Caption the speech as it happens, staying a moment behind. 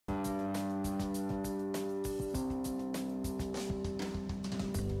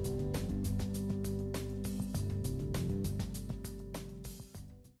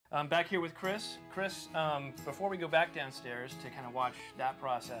I'm back here with Chris. Chris, before we go back downstairs to kind of watch that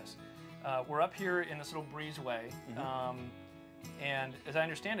process, we're up here in this little breezeway, and as I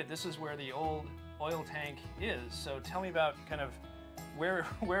understand it, this is where the old oil tank is. So tell me about kind of where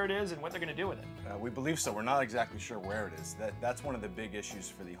it is and what they're going to do with it. We believe so. We're not exactly sure where it is. That's one of the big issues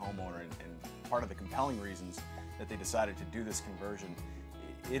for the homeowner, and part of the compelling reasons that they decided to do this conversion.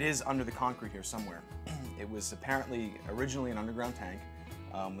 It is under the concrete here somewhere. It was apparently originally an underground tank.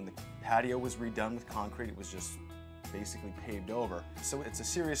 When the patio was redone with concrete, it was just basically paved over. So it's a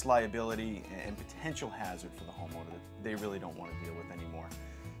serious liability and potential hazard for the homeowner that they really don't want to deal with anymore.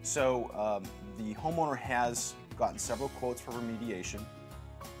 So the homeowner has gotten several quotes for remediation.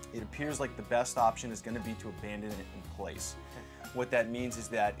 It appears like the best option is going to be to abandon it in place. What that means is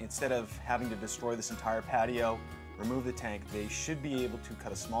that instead of having to destroy this entire patio, remove the tank, they should be able to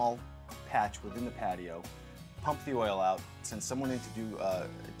cut a small patch within the patio, pump the oil out, send someone in to do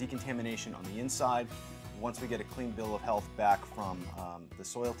decontamination on the inside. Once we get a clean bill of health back from the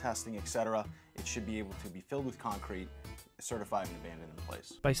soil testing, etc., it should be able to be filled with concrete, certified and abandoned in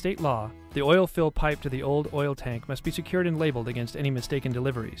place. By state law, the oil fill pipe to the old oil tank must be secured and labeled against any mistaken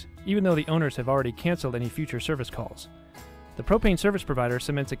deliveries, even though the owners have already canceled any future service calls. The propane service provider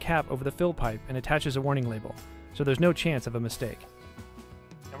cements a cap over the fill pipe and attaches a warning label, so there's no chance of a mistake.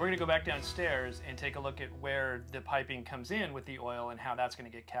 Now we're going to go back downstairs and take a look at where the piping comes in with the oil and how that's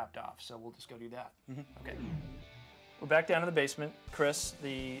going to get capped off. So we'll just go do that. Okay. We're back down in the basement. Chris,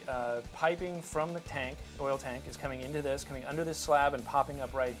 the piping from the tank, oil tank, is coming into this, coming under this slab and popping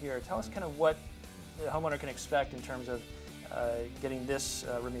up right here. Tell us kind of what the homeowner can expect in terms of getting this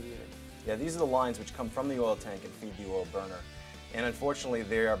remediated. Yeah, these are the lines which come from the oil tank and feed the oil burner. And unfortunately,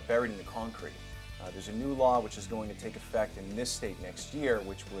 they are buried in the concrete. There's a new law which is going to take effect in this state next year,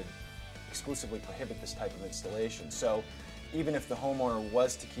 which would exclusively prohibit this type of installation. So even if the homeowner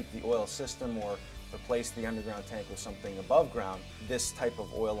was to keep the oil system or replace the underground tank with something above ground, this type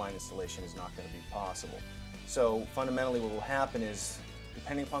of oil line installation is not going to be possible. So fundamentally what will happen is,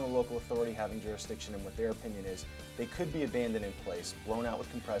 depending upon the local authority having jurisdiction and what their opinion is, they could be abandoned in place, blown out with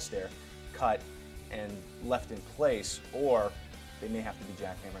compressed air, cut, and left in place, or they may have to be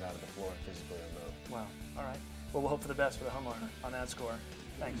jackhammered out of the floor and physically removed. Wow. All right. Well, we'll hope for the best for the homeowner on that score.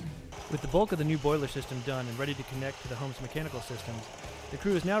 Thanks. With the bulk of the new boiler system done and ready to connect to the home's mechanical systems, the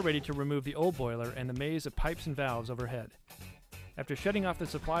crew is now ready to remove the old boiler and the maze of pipes and valves overhead. After shutting off the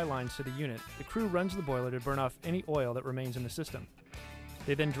supply lines to the unit, the crew runs the boiler to burn off any oil that remains in the system.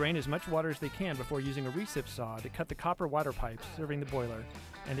 They then drain as much water as they can before using a recip saw to cut the copper water pipes serving the boiler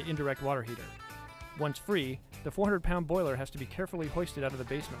and the indirect water heater. Once free, the 400-pound boiler has to be carefully hoisted out of the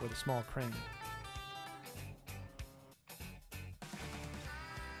basement with a small crane.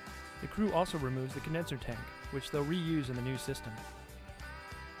 The crew also removes the condenser tank, which they'll reuse in the new system.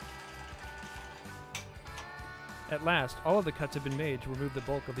 At last, all of the cuts have been made to remove the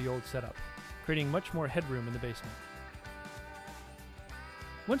bulk of the old setup, creating much more headroom in the basement.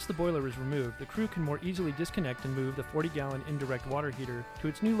 Once the boiler is removed, the crew can more easily disconnect and move the 40-gallon indirect water heater to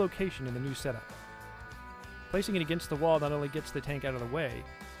its new location in the new setup. Placing it against the wall not only gets the tank out of the way,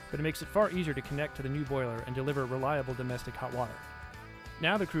 but it makes it far easier to connect to the new boiler and deliver reliable domestic hot water.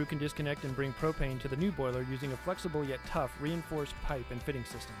 Now the crew can disconnect and bring propane to the new boiler using a flexible yet tough reinforced pipe and fitting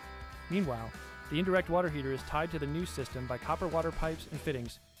system. Meanwhile, the indirect water heater is tied to the new system by copper water pipes and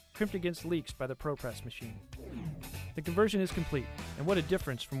fittings, crimped against leaks by the ProPress machine. The conversion is complete, and what a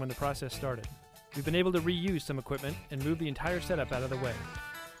difference from when the process started. We've been able to reuse some equipment and move the entire setup out of the way,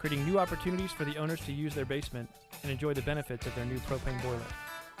 creating new opportunities for the owners to use their basement and enjoy the benefits of their new propane boiler.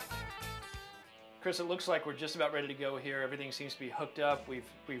 Chris, it looks like we're just about ready to go here. Everything seems to be hooked up. We've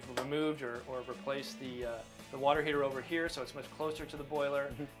removed or replaced the water heater over here, so it's much closer to the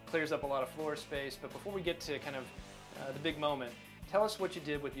boiler. Clears up a lot of floor space. But before we get to kind of the big moment, tell us what you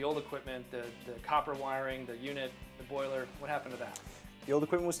did with the old equipment, the copper wiring, the unit, the boiler. What happened to that? The old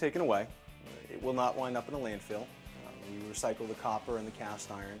equipment was taken away. It will not wind up in a landfill. We recycle the copper and the cast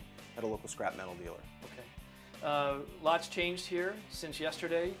iron at a local scrap metal dealer. Okay. Lots changed here since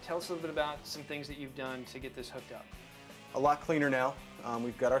yesterday. Tell us a little bit about some things that you've done to get this hooked up. A lot cleaner now.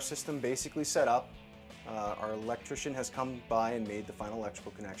 We've got our system basically set up. Our electrician has come by and made the final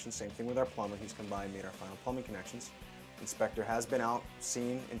electrical connections. Same thing with our plumber. He's come by and made our final plumbing connections. Inspector has been out,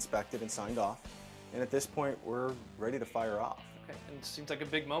 seen, inspected, and signed off. And at this point, we're ready to fire off. Okay, and it seems like a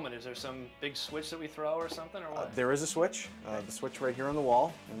big moment. Is there some big switch that we throw or something, or what? There is a switch. The switch right here on the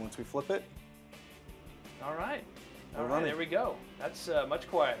wall, and once we flip it, all right. All right, there we go. That's much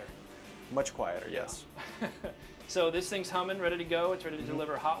quieter. Much quieter, yes. So this thing's humming, ready to go. It's ready to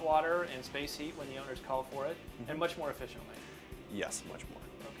deliver hot water and space heat when the owners call for it, and much more efficiently. Yes, much more.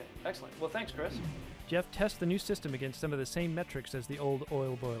 Okay. Excellent. Well, thanks, Chris. Jeff tests the new system against some of the same metrics as the old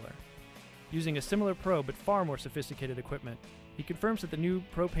oil boiler. Using a similar probe but far more sophisticated equipment, he confirms that the new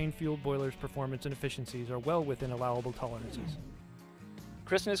propane-fueled boiler's performance and efficiencies are well within allowable tolerances.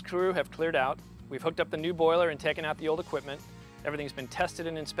 Chris and his crew have cleared out. We've hooked up the new boiler and taken out the old equipment. Everything's been tested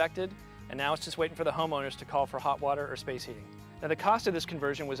and inspected, and now it's just waiting for the homeowners to call for hot water or space heating. Now, the cost of this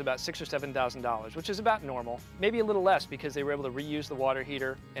conversion was about $6,000 or $7,000, which is about normal. Maybe a little less because they were able to reuse the water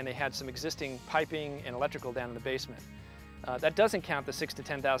heater and they had some existing piping and electrical down in the basement. That doesn't count the $6,000 to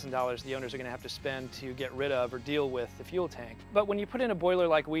 $10,000 the owners are going to have to spend to get rid of or deal with the fuel tank. But when you put in a boiler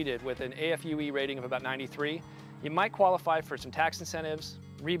like we did with an AFUE rating of about 93, you might qualify for some tax incentives,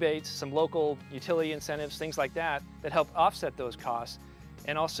 rebates, some local utility incentives, things like that, that help offset those costs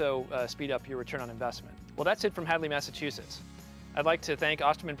and also speed up your return on investment. Well, that's it from Hadley, Massachusetts. I'd like to thank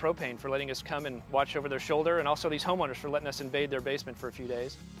Osterman Propane for letting us come and watch over their shoulder, and also these homeowners for letting us invade their basement for a few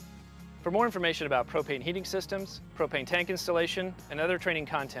days. For more information about propane heating systems, propane tank installation, and other training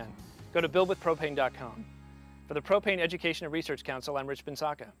content, go to buildwithpropane.com. For the Propane Education and Research Council, I'm Rich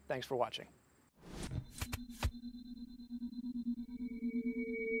Bensaka. Thanks for watching.